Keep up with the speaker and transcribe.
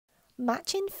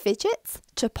matching fidgets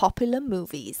to popular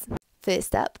movies.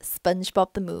 First up,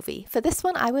 Spongebob the Movie. For this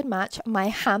one, I would match my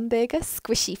hamburger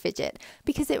squishy fidget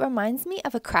because it reminds me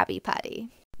of a Krabby Patty.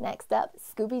 Next up,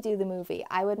 Scooby Doo the Movie.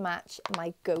 I would match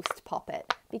my ghost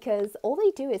poppet because all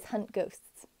they do is hunt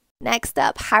ghosts. Next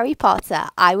up, Harry Potter.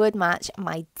 I would match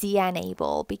my DNA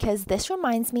ball because this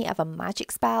reminds me of a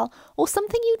magic spell or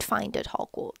something you'd find at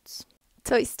Hogwarts.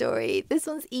 Toy Story. This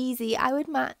one's easy. I would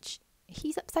match...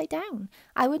 He's upside down.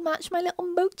 I would match my little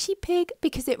mochi pig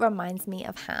because it reminds me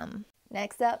of ham.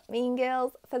 Next up, Mean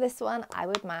Girls. For this one, I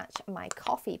would match my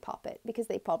coffee poppet because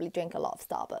they probably drink a lot of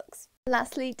Starbucks.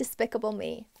 Lastly, Despicable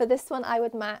Me. For this one, I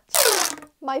would match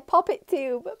my poppet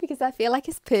tube because I feel like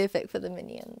it's perfect for the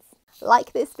Minions.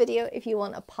 Like this video if you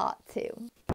want a part 2.